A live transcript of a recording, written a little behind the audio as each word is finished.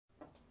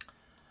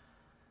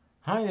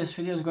Hi, this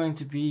video is going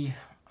to be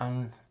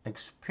an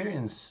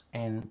experience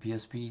in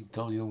PSP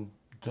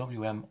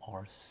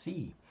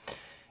WMRC.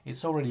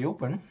 It's already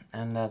open,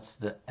 and that's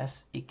the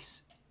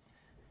SXHKDRC.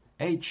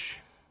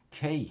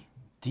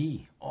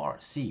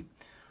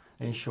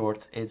 In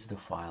short, it's the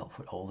file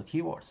for all the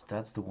keywords.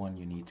 That's the one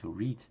you need to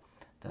read.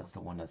 That's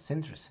the one that's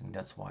interesting.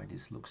 That's why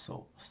this looks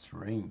so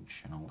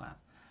strange and all that.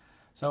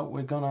 So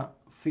we're gonna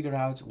figure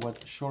out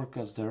what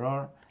shortcuts there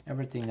are.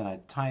 Everything that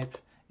I type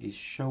is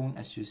shown,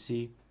 as you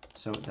see.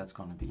 So that's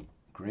going to be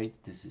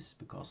great. This is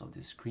because of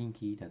this screen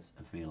key that's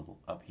available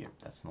up here.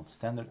 That's not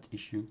standard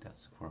issue.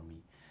 That's for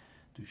me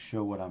to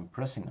show what I'm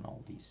pressing on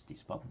all these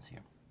buttons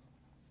here.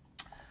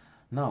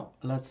 Now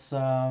let's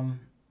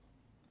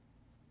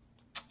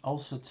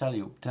also tell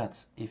you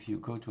that if you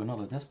go to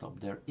another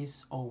desktop, there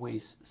is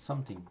always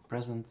something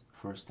present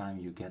first time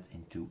you get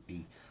into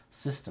a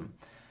system.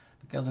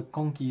 Because a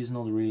con key is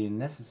not really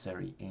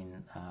necessary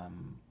in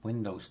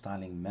Windows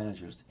styling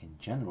managers in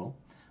general.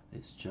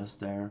 It's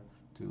just there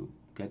to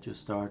get you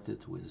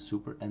started with a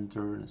super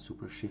enter and a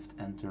super shift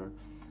enter.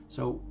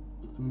 So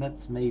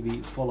let's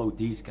maybe follow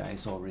these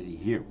guys already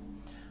here.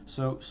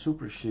 So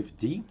super shift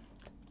D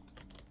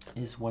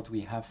is what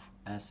we have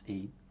as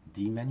a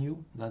D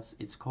menu, that's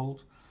it's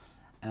called.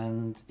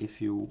 And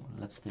if you,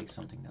 let's take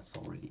something that's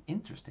already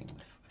interesting,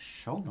 we've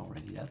shown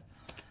already that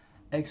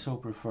EXO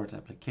preferred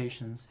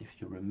applications,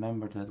 if you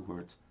remember that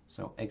word.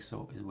 So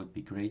EXO, it would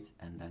be great,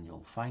 and then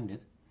you'll find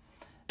it.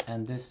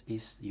 And this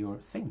is your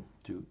thing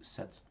to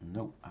set.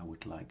 No, I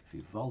would like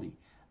Vivaldi.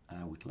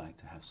 I would like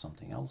to have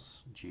something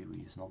else.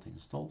 Jiri is not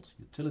installed.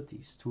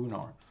 Utilities,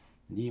 Tunar,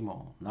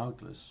 Nemo,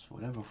 Nautilus,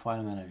 whatever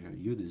file manager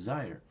you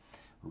desire.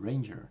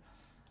 Ranger,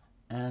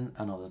 and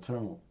another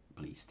terminal,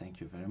 please. Thank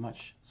you very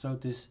much. So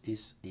this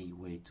is a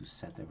way to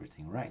set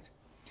everything right.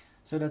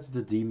 So that's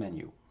the D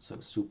menu. So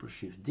Super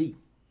Shift D.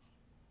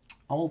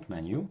 Alt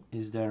menu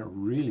is there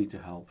really to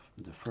help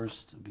the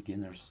first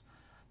beginners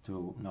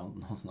to, no,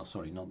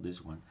 sorry, not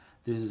this one.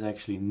 This is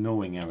actually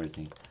knowing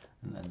everything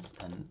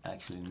and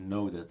actually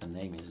know that the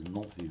name is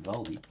not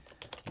Vivaldi,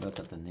 but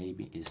that the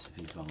name is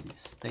Vivaldi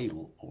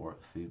stable or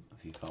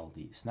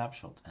Vivaldi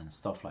snapshot and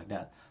stuff like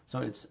that. So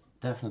it's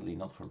definitely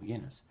not for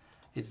beginners.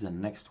 It's the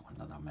next one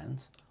that I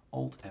meant.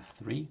 Alt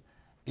F3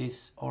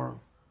 is our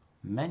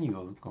menu,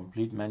 a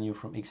complete menu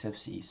from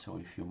XFCE. So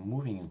if you're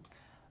moving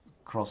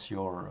across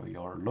your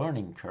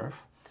learning curve,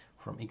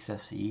 from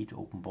XFCE to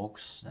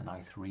OpenBox, then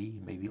i3,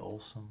 maybe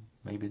Awesome,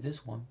 maybe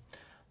this one,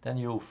 then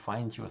you'll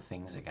find your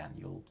things again.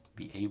 You'll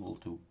be able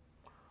to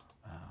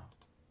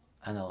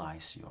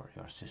analyze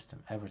your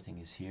system.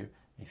 Everything is here.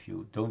 If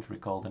you don't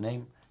recall the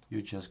name,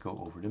 you just go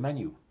over the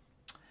menu.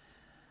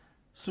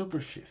 Super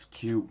Shift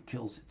Q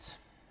kills it.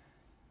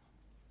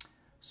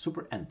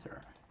 Super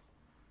Enter.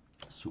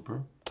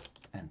 Super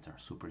Enter.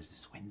 Super is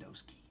this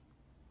Windows key.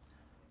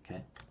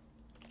 Okay.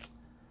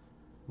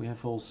 We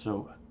have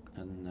also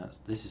and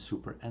this is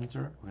Super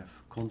Enter. We have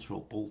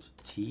Control Alt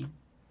T,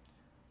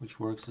 which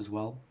works as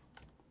well.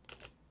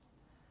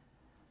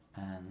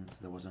 And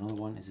there was another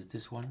one. Is it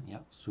this one?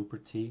 Yeah, Super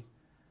T.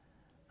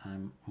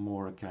 I'm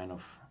more a kind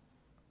of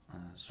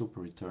super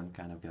return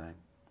kind of guy.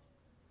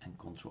 And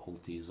Control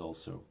Alt T is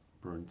also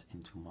burnt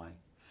into my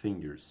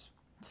fingers.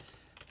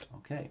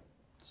 Okay,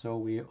 so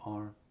we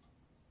are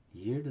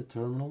here, the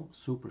terminal.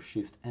 Super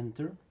Shift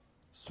Enter.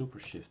 Super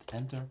Shift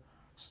Enter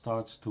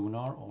starts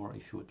Tunar, or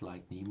if you would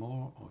like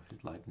Nemo, or if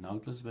you'd like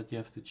Nautilus, but you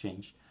have to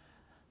change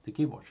the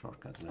keyboard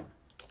shortcuts then.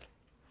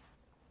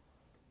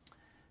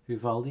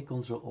 Vivaldi,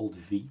 Ctrl Alt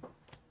V.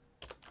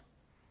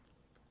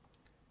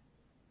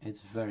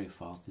 It's very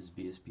fast, this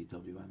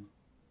BSPWM.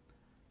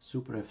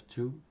 Super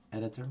F2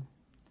 editor.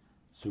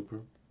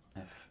 Super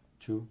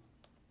F2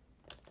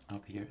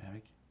 up here,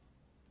 Erik.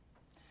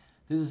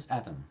 This is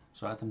Atom.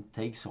 So Atom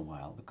takes a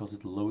while because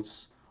it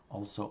loads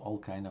also all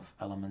kind of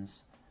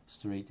elements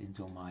straight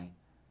into my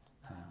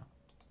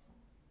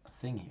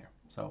thing here.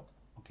 So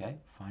okay,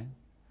 fine,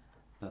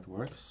 that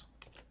works.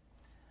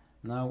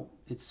 Now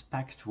it's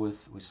packed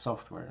with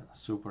software.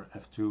 Super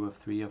F2,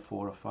 F3,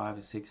 F4, F5,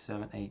 F6,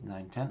 7, 8,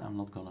 9, 10. I'm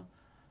not gonna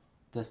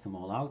test them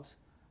all out,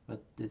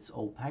 but it's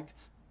all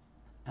packed.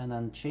 And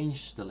then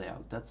change the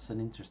layout. That's an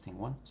interesting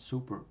one.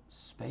 Super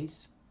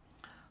space.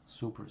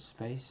 Super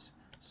space.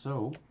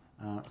 So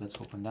let's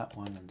open that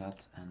one and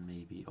that, and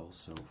maybe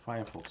also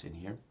Firefox in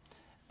here.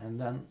 And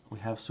then we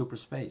have super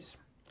space.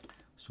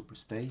 Super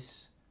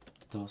space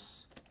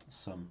does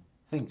some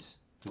things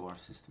to our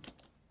system.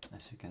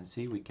 As you can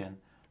see, we can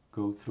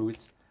go through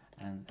it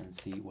and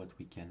see what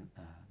we can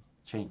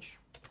change.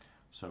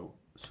 So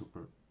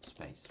super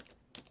space.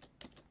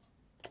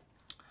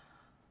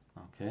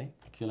 Okay,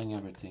 killing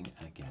everything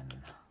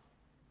again.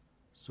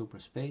 Super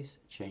space,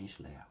 change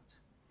layout.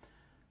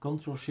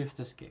 Control Shift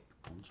Escape.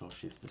 Control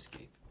Shift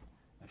Escape.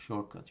 A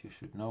shortcut you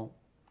should know.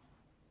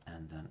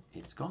 And then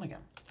it's gone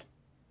again.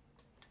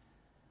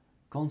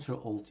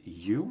 Control Alt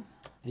U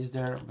is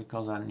there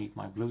because I need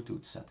my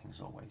Bluetooth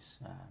settings always.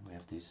 We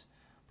have this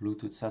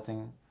Bluetooth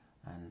setting,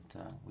 and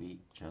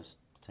we just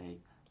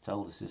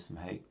tell the system,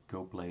 hey,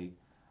 go play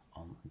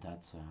on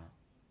that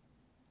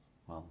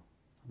well,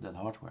 that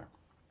hardware.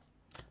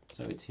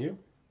 So it's here.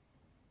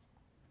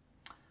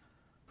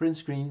 Print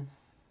screen,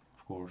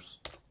 of course,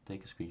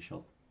 take a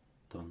screenshot,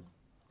 done,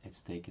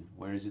 it's taken.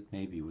 Where is it?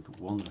 Maybe you would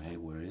wonder, hey,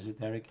 where is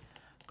it, Erik?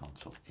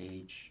 Control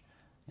H,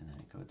 and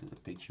then go to the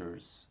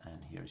pictures,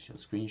 and here's your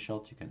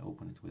screenshot. You can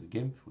open it with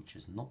GIMP, which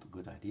is not a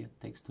good idea,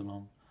 it takes too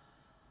long.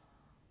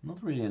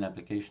 Not really an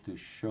application to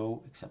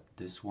show, except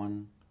this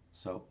one.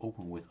 So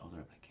open with other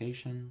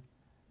application.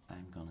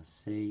 I'm gonna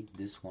say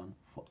this one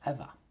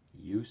forever.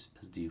 Use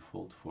as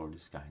default for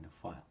this kind of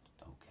file.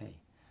 Okay,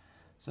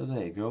 so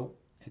there you go.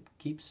 It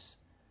keeps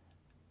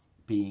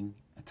being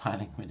a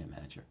tiling window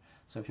manager.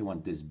 So if you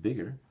want this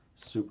bigger,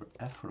 Super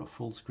F for a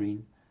full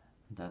screen.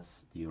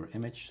 That's your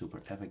image,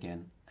 Super F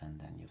again, and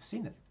then you've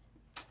seen it.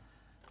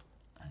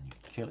 And you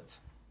kill it.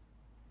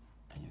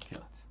 And you kill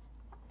it.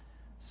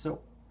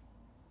 So,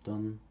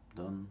 done,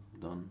 done,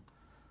 done.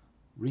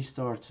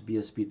 Restart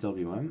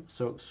BSPWM.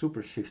 So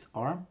Super Shift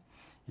R.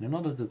 In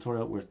another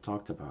tutorial we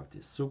talked about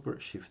this. Super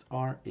Shift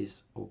R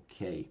is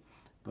okay,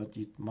 but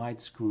you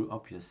might screw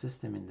up your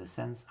system in the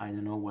sense, I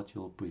don't know what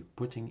you'll be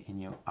putting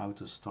in your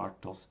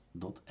autostart.sh.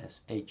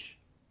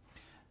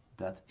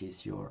 That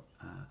is your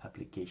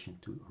application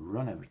to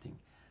run everything.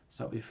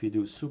 So if you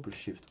do Super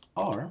Shift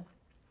R,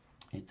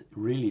 it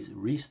really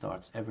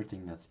restarts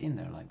everything that's in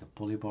there, like the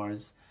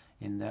polybars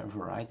in there,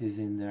 varieties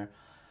in there.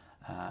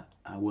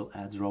 I will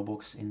add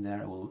Dropbox in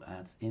there, I will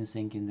add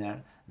InSync in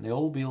there. They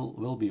all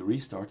will be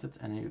restarted,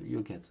 and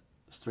you'll get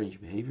strange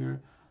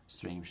behavior,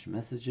 strange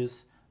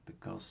messages,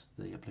 because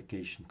the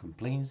application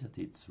complains that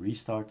it's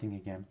restarting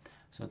again.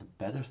 So the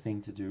better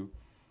thing to do,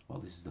 well,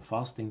 this is the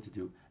fast thing to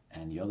do,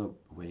 and the other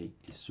way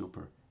is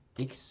Super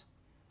X,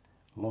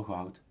 log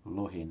out,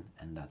 log in,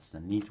 and that's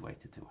the neat way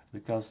to do it,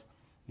 because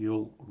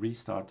you'll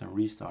restart and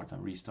restart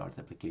and restart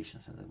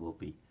applications, and there will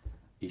be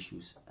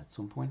issues at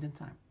some point in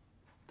time.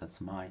 That's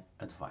my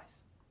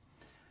advice.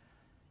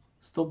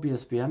 Stop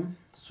BSPM,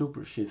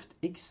 Super Shift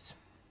X,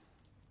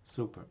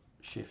 Super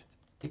Shift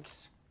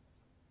X.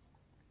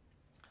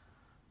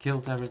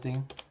 Killed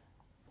everything.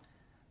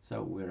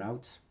 So we're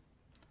out.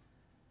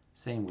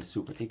 Same with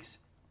Super X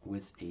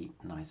with a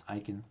nice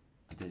icon.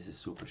 This is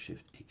Super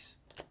Shift X.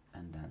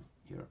 And then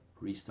you're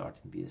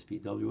restarting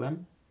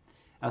BSPWM.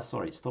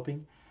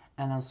 Stopping.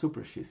 And then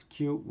Super Shift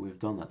Q. We've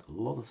done that a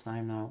lot of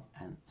time now.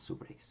 And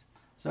Super X.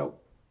 So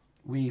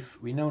we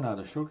know now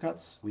the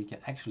shortcuts. We can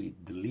actually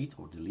delete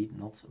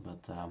not,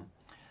 but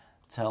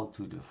tell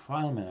to the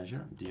file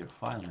manager, dear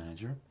file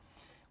manager,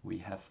 we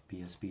have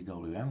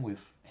BSPWM.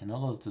 With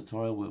another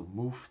tutorial, we've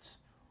moved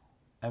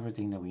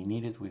everything that we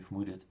needed. We've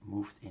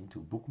moved into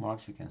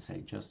bookmarks. You can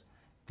say just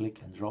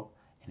click and drop,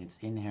 and it's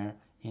in here,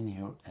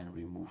 and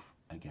remove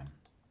again.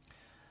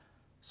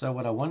 So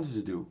what I wanted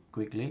to do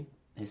quickly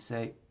is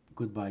say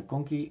goodbye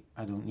Conky,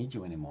 I don't need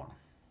you anymore.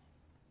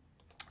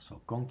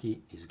 So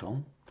Conky is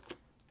gone.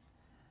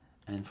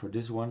 And for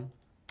this one,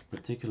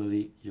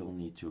 particularly, you'll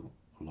need to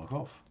log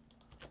off.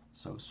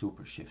 So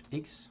Super Shift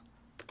X,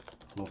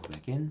 log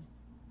back in,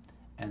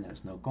 and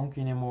there's no Conky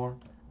anymore.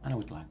 And I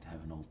would like to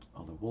have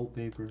another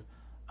wallpaper,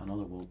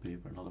 another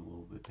wallpaper, another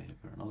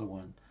wallpaper, another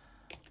one,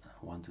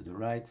 one to the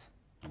right.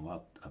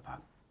 What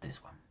about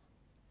this one?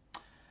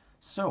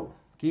 So,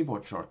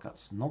 keyboard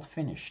shortcuts, not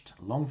finished,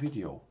 long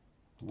video.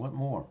 What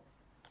more?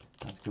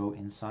 Let's go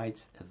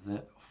inside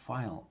the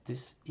file.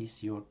 This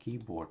is your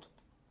keyboard.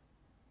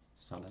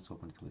 So let's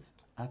open it with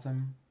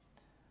Atom.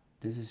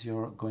 This is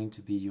going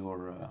to be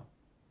your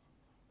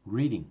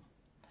reading,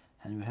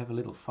 and you have a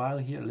little file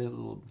here, a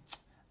little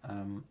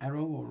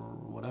arrow or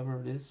whatever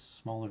it is,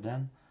 smaller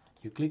than.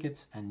 You click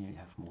it, and you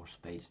have more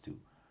space to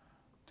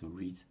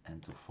read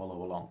and to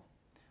follow along.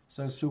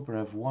 So Super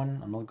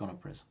F1, I'm not gonna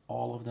press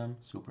all of them.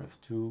 Super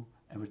F2,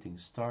 everything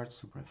starts.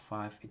 Super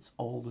F5, it's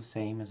all the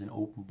same as in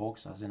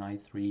OpenBox, as in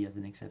i3, as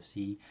in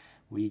XFC.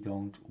 We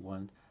don't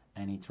want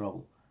any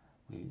trouble.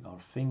 Our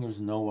fingers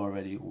know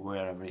already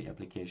where every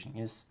application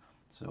is,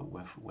 so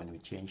when we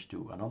change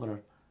to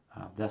another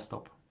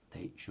desktop,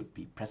 they should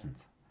be present.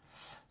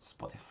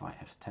 Spotify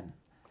F10.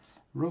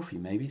 Rofi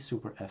maybe,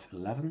 Super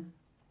F11.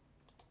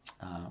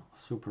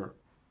 Super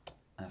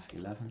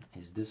F11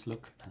 is this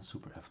look, and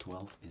Super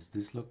F12 is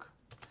this look.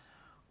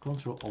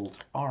 Control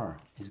Alt R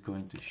is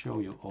going to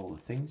show you all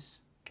the things.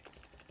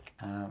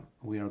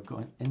 We are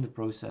in the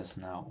process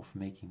now of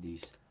making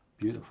these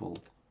beautiful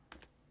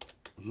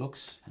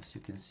looks. As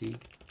you can see,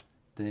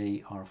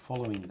 they are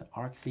following the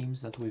arc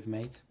themes that we've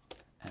made,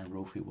 and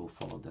Rofi will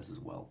follow this as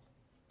well,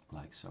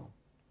 like so.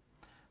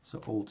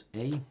 So Alt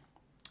A,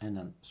 and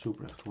then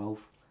Super F12,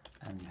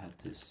 and you have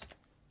this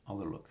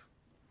other look.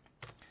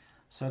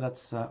 So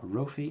that's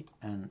Rofi,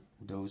 and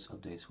those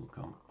updates will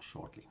come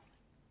shortly.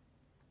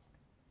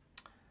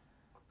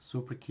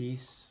 Super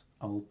keys,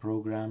 all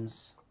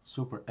programs.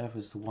 Super F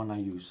is the one I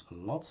use a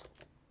lot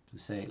to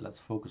say let's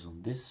focus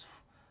on this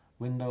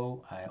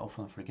window. I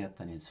often forget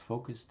that it's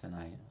focused, and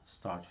I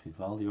start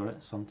Vivaldi or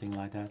something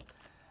like that,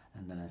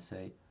 and then I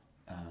say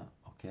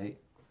okay,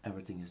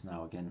 everything is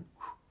now again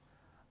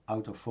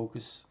out of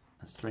focus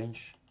and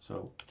strange.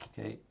 So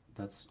okay,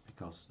 that's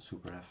because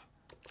Super F,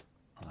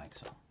 like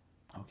so.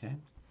 Okay.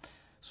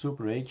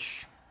 Super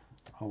H,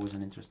 always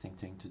an interesting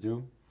thing to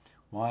do.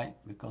 Why?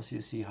 Because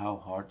you see how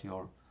hard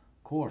your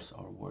cores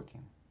are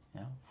working.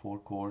 Yeah, 4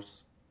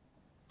 cores.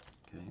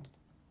 Okay.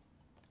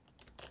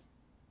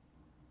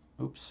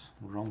 Oops,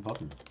 wrong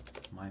button.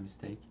 My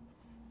mistake.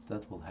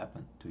 That will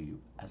happen to you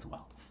as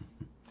well.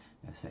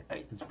 I say,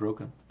 hey, it's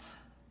broken.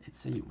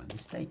 It's a human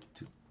mistake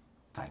to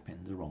type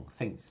in the wrong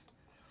things.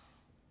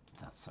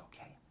 That's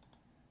okay.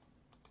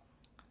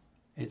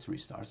 It's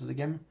restarted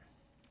again.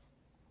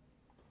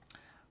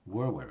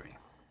 Where were we?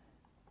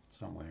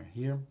 Somewhere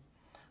here.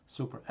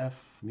 Super F,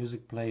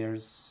 music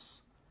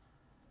players.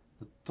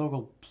 The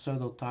toggle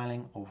pseudo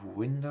tiling of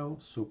window.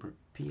 Super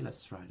P,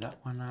 let's try that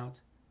one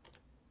out.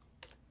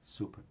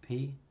 Super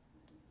P,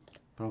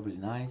 probably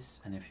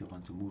nice. And if you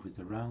want to move it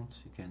around,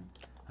 you can.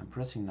 I'm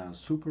pressing now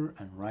super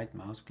and right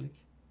mouse click.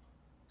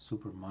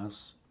 Super,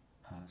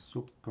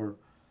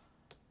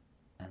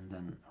 and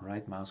then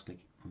right mouse click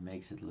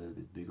makes it a little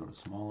bit bigger or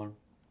smaller.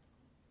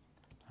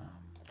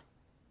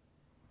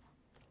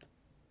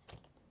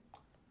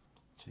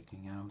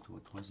 Checking out,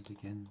 what was it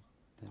again?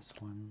 This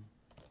one.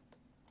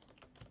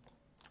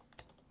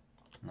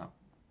 No.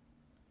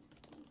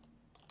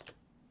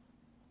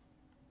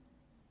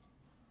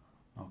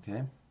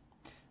 Okay.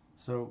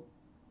 So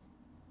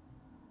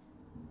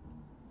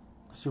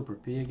Super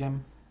P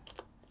again.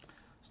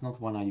 It's not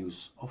one I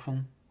use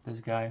often, this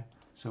guy,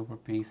 Super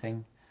P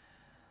thing.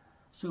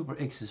 Super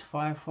X is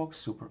Firefox,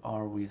 Super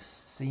R we've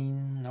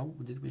seen, no,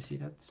 did we see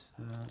that?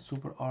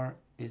 Super R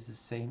is the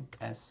same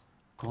as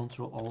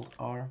Control Alt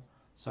R,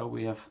 so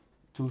we have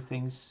 2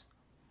 things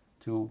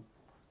to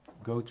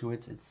go to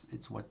it,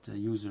 it's what the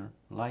user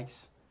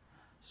likes.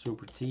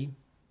 Super T,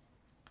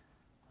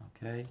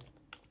 okay,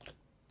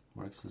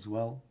 works as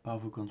well.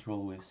 Powerful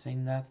Control, we've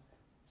seen that.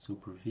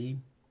 Super V,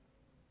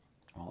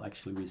 well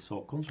actually we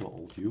saw Control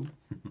Alt U,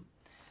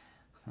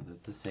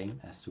 that's the same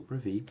as Super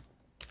V.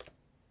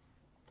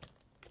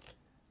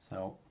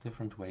 So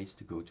different ways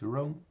to go to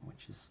Rome,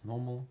 which is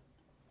normal.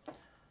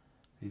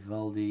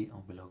 Vivaldi,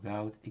 on below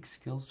out, X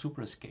skill,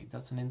 Super Escape.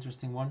 That's an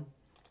interesting one.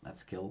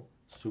 Let's kill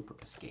Super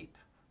Escape.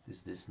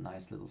 This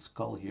nice little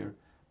skull here.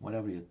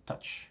 Whatever you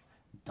touch,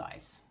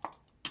 dies.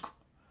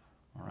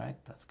 Alright,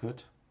 that's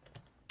good.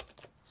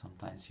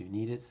 Sometimes you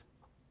need it.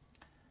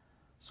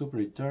 Super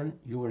Return,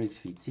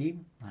 URXVT.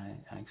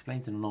 I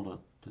explained in another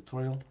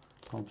tutorial.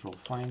 Control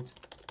Find,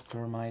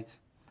 Termite.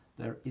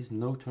 There is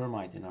no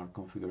termite in our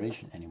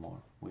configuration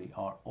anymore. We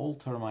are all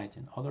termite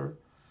in other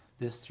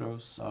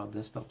distros,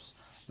 desktops,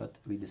 but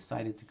we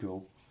decided to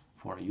go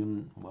for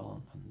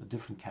a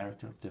different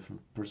character,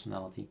 different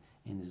personality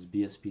in this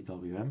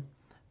BSPWM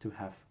to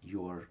have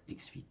your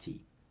XVT.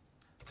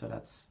 So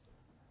that's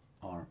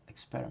our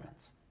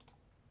experiment.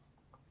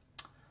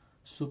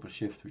 Super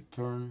Shift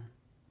Return,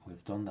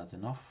 we've done that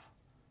enough.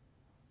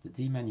 The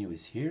D menu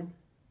is here.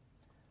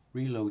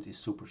 Reload is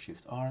Super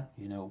Shift R,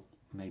 you know,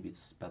 maybe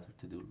it's better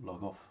to do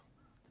log off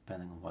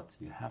depending on what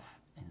you have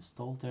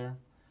installed there.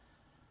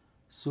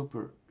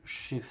 Super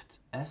Shift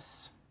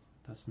S,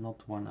 that's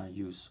not one I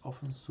use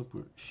often.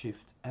 Super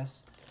Shift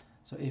S,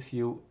 so if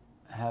you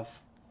have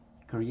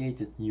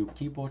created new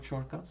keyboard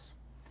shortcuts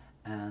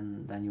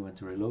and then you want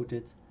to reload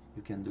it,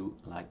 you can do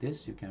like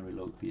this. You can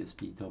reload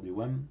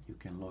BSPWM, you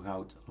can log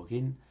out, log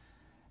in,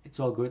 it's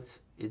all good.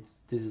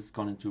 This is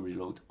going to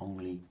reload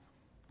only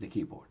the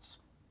keyboards.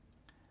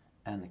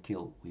 And the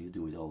kill, we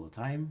do it all the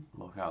time.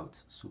 Log out,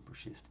 Super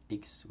Shift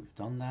X, we've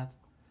done that.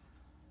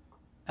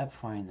 App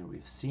Finder,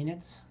 we've seen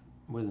it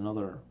with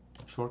another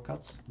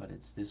shortcuts, but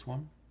it's this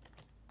one.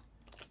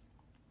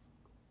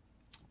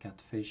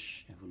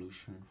 Catfish,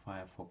 Evolution,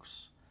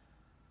 Firefox.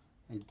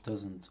 It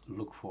doesn't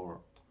look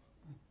for,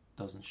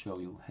 it doesn't show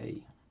you,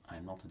 hey,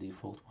 I'm not the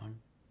default one.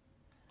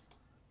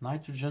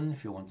 Nitrogen,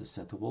 if you want to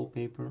set the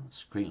wallpaper.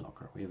 Screen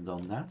Locker, we've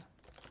done that.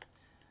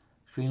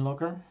 Screen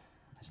Locker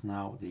is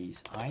now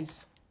these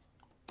eyes.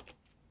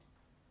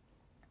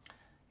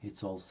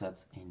 It's all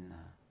set in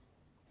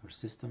your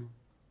system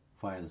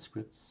via the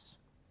scripts.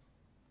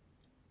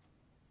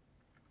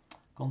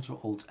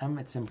 Control Alt M,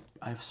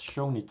 I've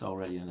shown it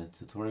already in the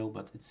tutorial,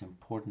 but it's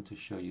important to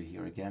show you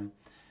here again.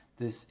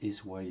 This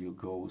is where you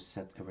go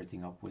set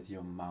everything up with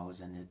your mouse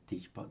and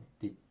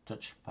the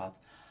touchpad,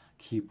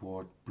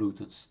 keyboard,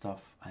 Bluetooth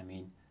stuff. I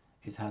mean,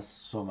 it has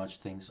so much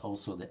things.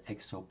 Also the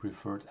EXO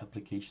preferred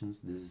applications,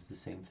 this is the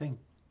same thing.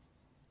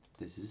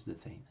 This is the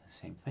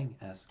same thing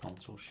as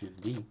Control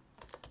Shift D.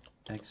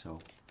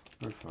 EXO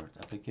preferred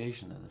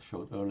application that I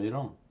showed earlier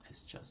on.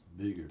 It's just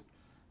bigger.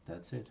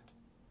 That's it.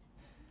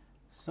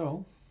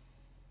 So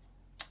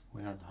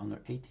we're at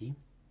 180.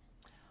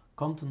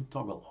 Content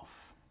toggle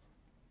off.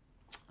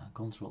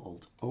 Control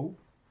Alt O.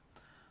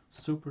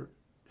 Super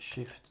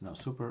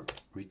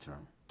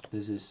return.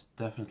 This is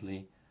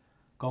definitely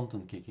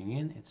content kicking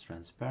in. It's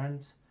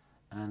transparent.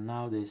 And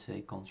now they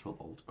say Control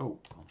Alt O.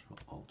 Control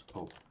Alt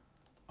O.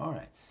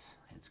 Alright,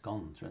 it's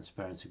gone.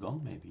 Transparency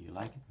gone. Maybe you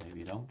like it, maybe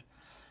you don't.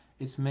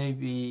 It's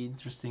maybe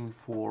interesting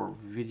for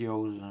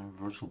videos and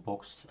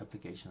VirtualBox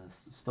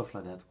applications, stuff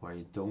like that, where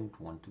you don't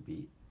want to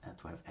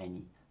have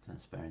any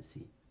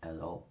transparency at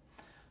all.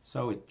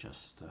 So it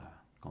just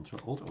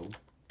Control Alt O,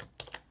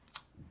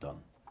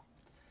 done.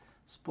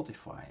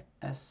 Spotify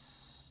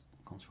S,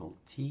 Control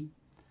T.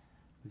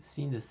 We've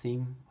seen the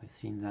theme, we've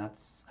seen that,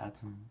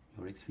 Atom,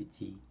 your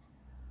XVT.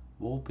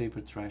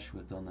 Wallpaper trash,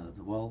 we've done that as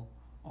well.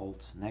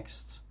 Alt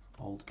next,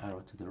 Alt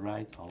arrow to the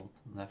right, Alt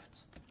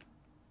left.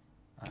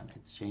 And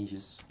it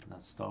changes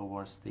that Star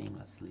Wars theme,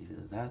 let's leave it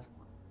at that.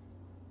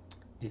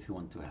 If you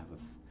want to have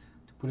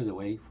to put it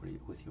away for you,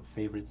 with your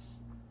favorites.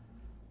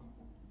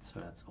 So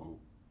that's all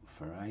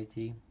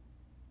variety.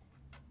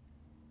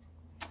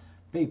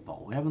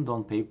 PayPal, we haven't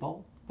done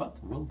PayPal, but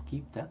we'll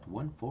keep that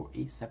one for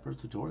a separate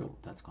tutorial.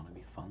 That's gonna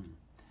be fun.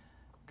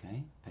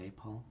 Okay,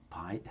 PayPal,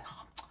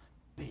 PayPal,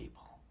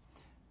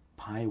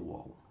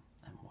 Pywall.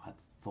 And I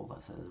thought I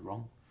said it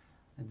wrong.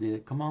 The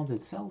command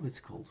itself is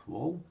called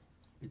wall.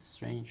 It's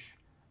strange,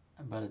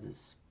 but it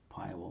is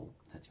Pywall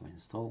that you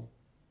install.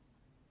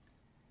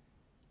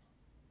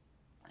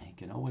 And you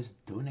can always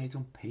donate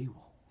on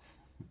Paywall.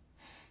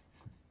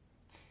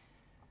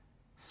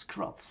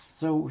 Scrots.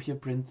 So if you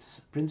print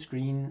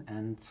screen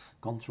and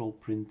Control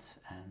print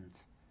and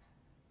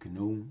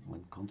GNOME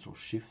when Control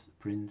Shift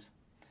print.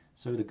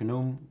 So the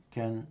GNOME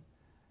can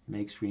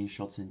make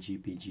screenshots in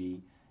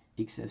GPG.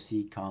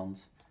 XFC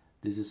can't.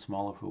 This is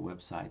smaller for a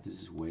website.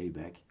 This is way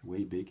big.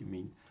 I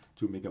mean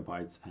 2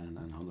 megabytes and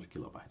 100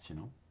 kilobytes, you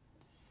know.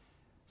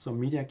 Some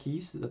media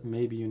keys that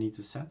maybe you need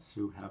to set.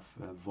 So you have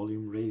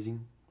volume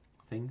raising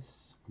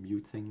things,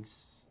 mute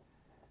things.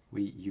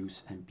 We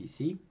use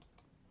MPC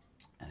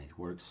and it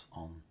works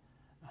on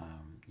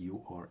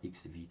U or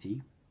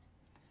XVT.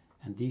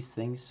 And these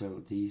things,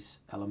 so these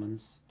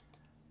elements,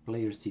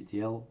 players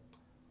TTL,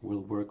 will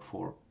work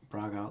for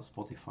Braga,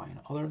 Spotify and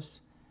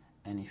others.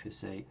 And if you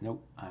say, no,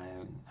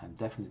 I'm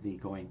definitely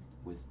going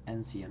with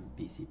NCM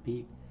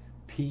PCP,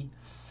 P,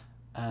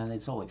 and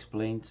it's all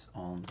explained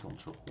on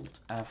Control Alt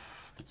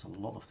F. It's a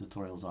lot of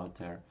tutorials out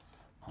there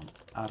on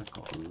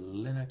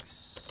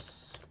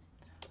ArcoLinux.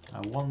 I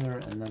wonder,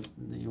 and then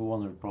you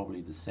wonder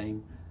probably the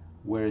same,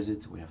 where is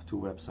it? We have 2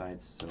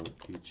 websites, so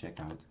you check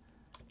out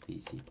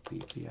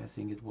PCPP, I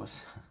think it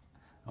was.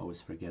 I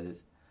always forget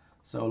it.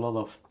 So a lot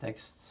of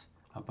texts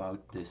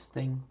about this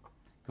thing.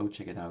 Go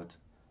check it out.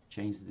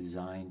 Change the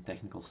design,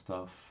 technical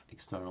stuff,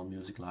 external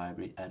music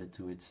library added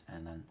to it,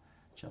 and then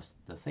just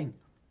the thing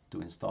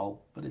to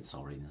install, but it's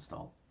already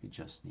installed. You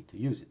just need to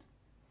use it.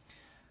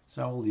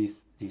 So all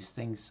these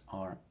things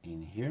are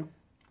in here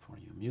for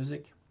your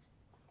music.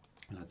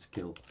 Let's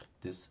kill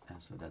this,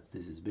 and so that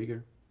this is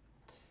bigger.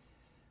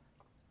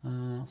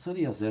 So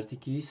the AZERTY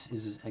keys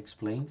is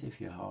explained.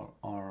 If you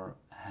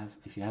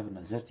have an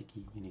AZERTY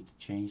key, you need to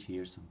change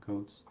here some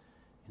codes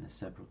in a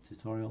separate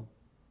tutorial.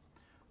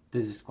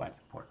 This is quite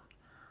important.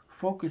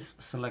 Focus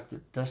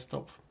selected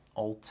desktop,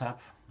 Alt Tab.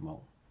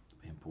 Well,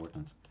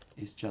 important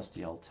is just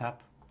the Alt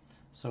Tab.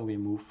 So we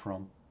move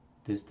from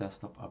this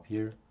desktop up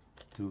here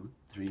to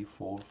 3,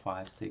 4,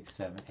 5, 6,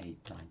 7, 8,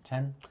 9,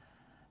 10,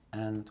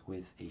 and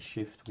with a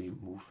shift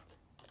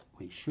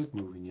we should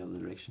move in the other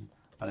direction.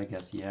 But I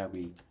guess yeah,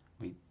 we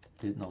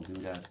did not do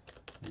that.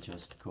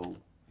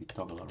 We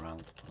toggle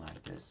around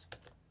like this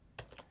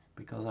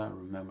because I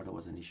remember there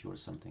was an issue or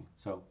something.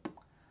 So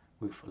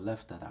we've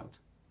left that out.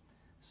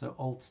 So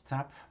Alt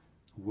Tab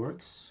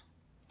works,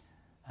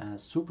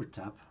 Super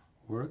Tab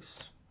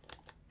works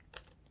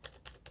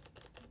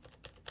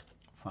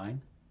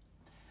fine.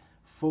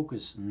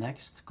 Focus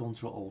next,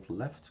 Control Alt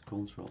Left,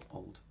 Control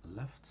Alt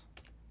Left.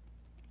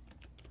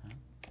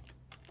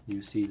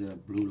 You see the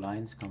blue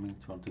lines coming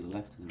from to the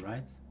left to the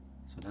right,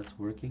 so that's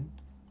working.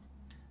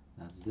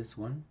 That's this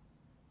one.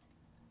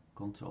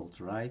 Control Alt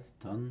Right,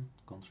 done.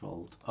 Control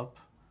Alt Up.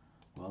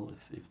 Well,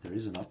 if there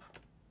is an up,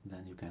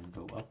 then you can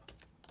go up.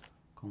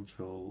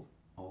 Control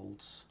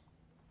Alt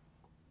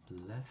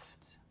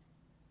Left,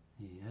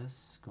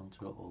 yes,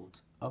 Control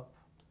Alt Up,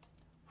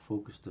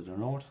 focus to the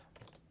north,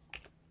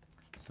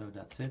 so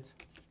that's it,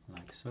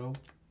 like so.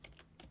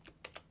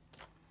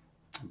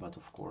 But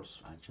of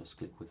course I just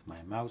click with my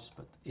mouse,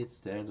 but it's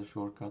there, the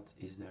shortcut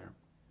is there.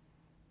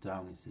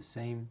 Down is the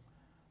same.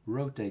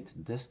 Rotate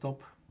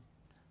desktop,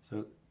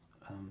 so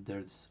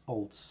there's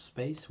Alt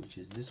Space, which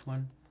is this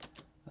one.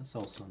 That's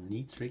also a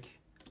neat trick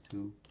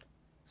to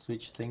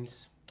switch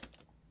things.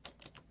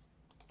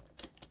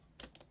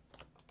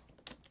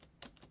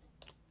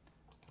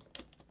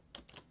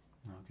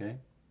 Okay,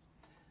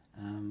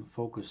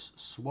 focus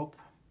swap,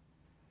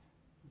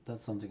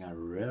 that's something I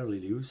rarely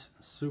use.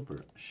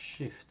 Super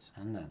Shift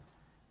and then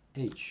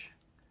H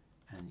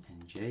and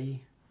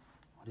J,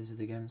 what is it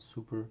again?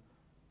 Super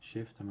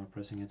Shift, am I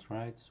pressing it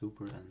right?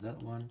 Super and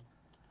that one,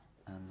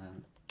 and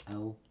then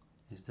L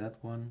is that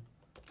one,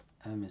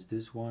 M is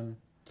this one.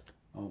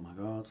 Oh my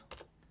god,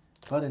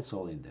 but it's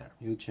all in there.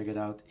 You check it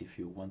out if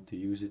you want to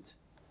use it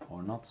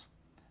or not.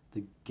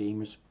 The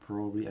gamers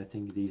probably, I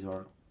think these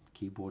are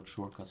keyboard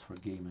shortcuts for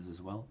gamers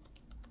as well,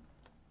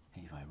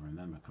 if I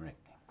remember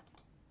correctly.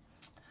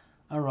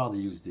 I rather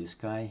use this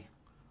guy,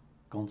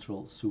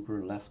 Control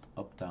Super Left,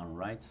 Up, Down,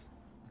 Right,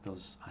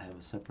 because I have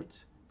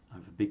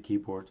a big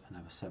keyboard and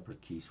I have a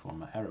separate keys for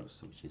my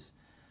arrows, which is,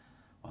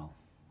 well,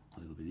 a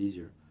little bit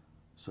easier.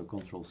 So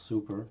Control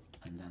Super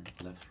and then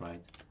left,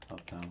 right,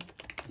 up, down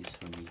is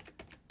for me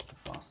the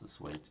fastest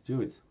way to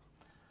do it.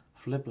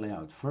 Flip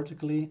layout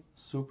vertically,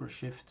 Super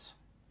Shift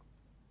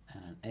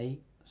and an A,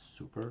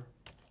 Super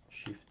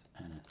Shift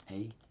and an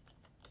A.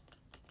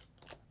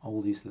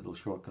 All these little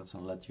shortcuts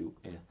and let you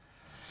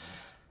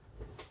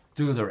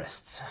do the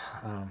rest.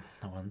 I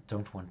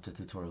don't want the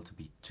tutorial to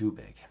be too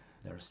big.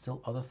 There are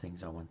still other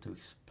things I want to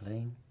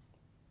explain.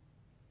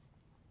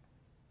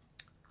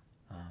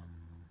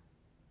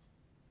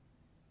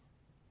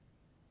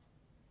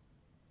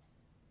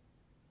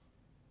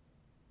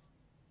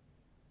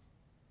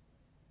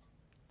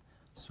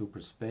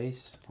 Super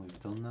space, we've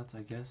done that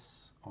I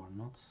guess, or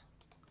not,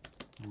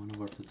 in one of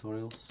our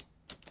tutorials.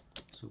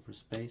 Super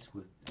space,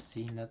 we've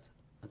seen that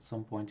at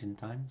some point in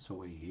time, so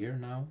we're here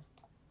now.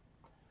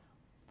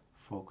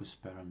 Focus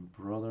parent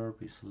brother,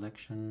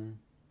 pre-selection,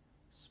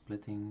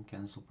 splitting,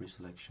 cancel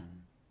pre-selection.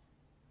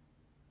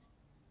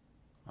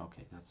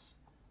 Okay, that's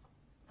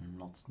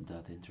not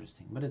that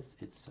interesting, but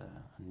it's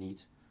a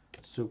neat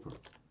super,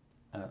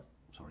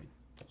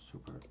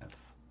 super F.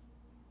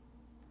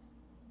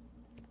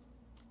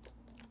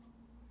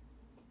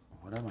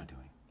 What am I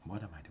doing?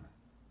 What am I doing?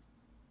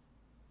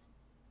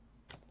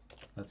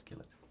 Let's kill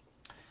it.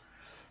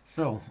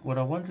 So what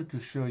I wanted to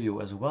show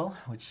you as well,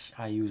 which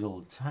I use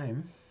all the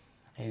time,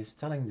 is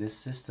telling this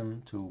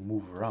system to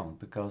move around,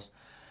 because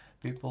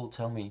people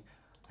tell me,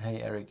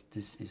 hey Erik,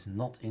 this is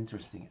not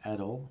interesting at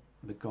all,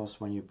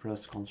 because when you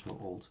press Ctrl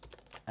Alt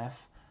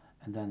F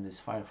and then this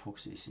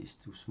Firefox is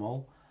too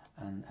small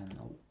and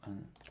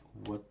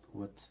what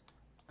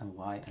and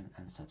why and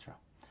etc.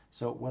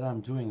 So what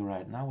I'm doing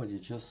right now, what you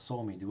just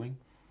saw me doing,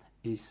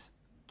 is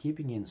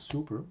keeping in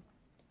super,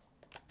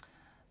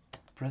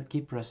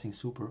 keep pressing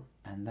super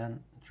and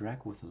then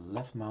drag with the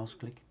left mouse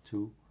click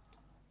to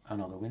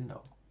another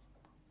window.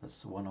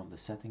 That's one of the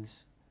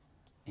settings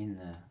in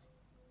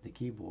the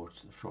keyboard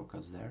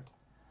shortcuts there,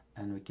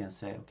 and we can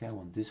say, okay, I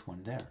want this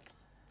one there,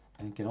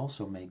 and we can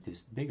also make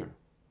this bigger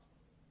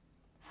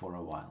for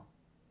a while,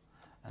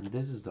 and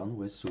this is done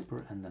with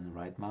super and then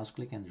right mouse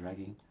click and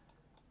dragging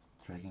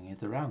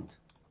it around,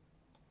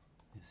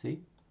 you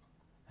see,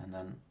 and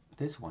then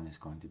this one is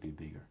going to be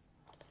bigger.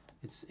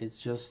 It's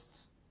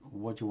just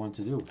what you want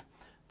to do.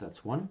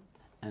 That's one.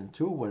 And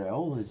two, what I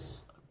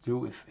always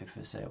do if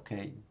I say,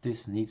 okay,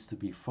 this needs to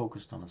be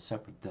focused on a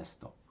separate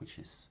desktop, which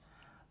is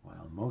what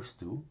I'll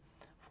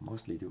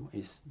mostly do,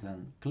 is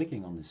then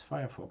clicking on this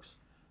Firefox,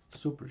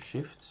 Super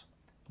Shift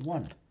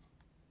 1.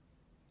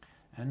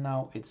 And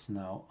now it's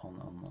now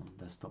on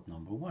desktop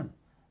number 1.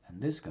 And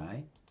this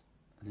guy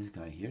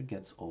here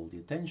gets all the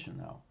attention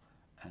now.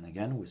 And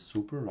again, with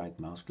super right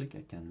mouse click,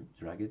 I can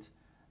drag it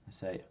and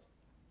say,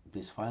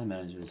 this file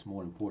manager is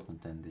more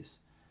important than this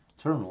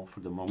terminal for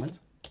the moment.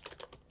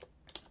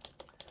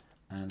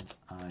 And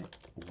I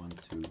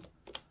want to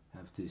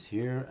have this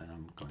here, and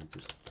I'm going to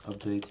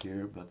update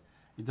here, but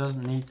it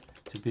doesn't need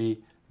to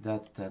be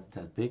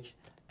that big.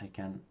 I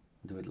can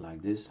do it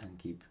like this and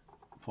keep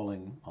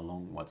following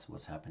along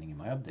what's happening in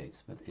my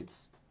updates, but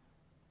it's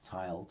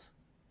tiled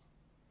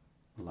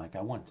like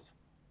I want it.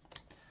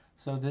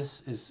 So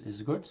this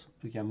is good.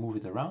 We can move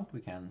it around. We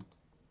can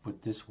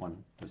put this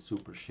one with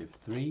Super Shift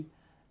 3.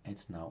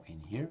 It's now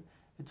in here.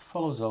 It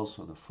follows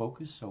also the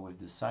focus, so we've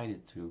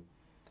decided to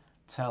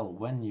tell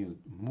when you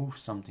move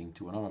something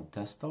to another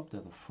desktop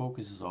that the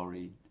focus is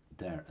already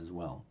there as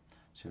well.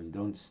 So you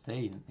don't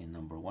stay in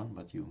number 1,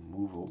 but you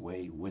move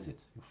away with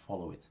it, you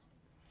follow it.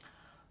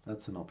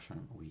 That's an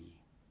option we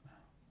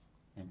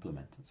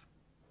implemented.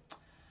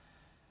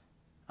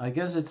 I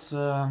guess it's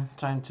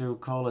time to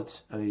call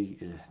it a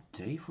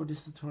day for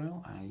this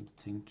tutorial. I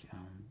think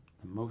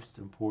the most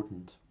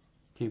important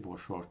keyboard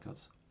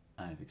shortcuts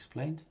I've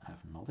explained. I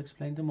have not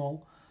explained them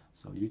all,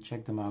 so you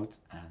check them out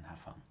and have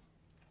fun.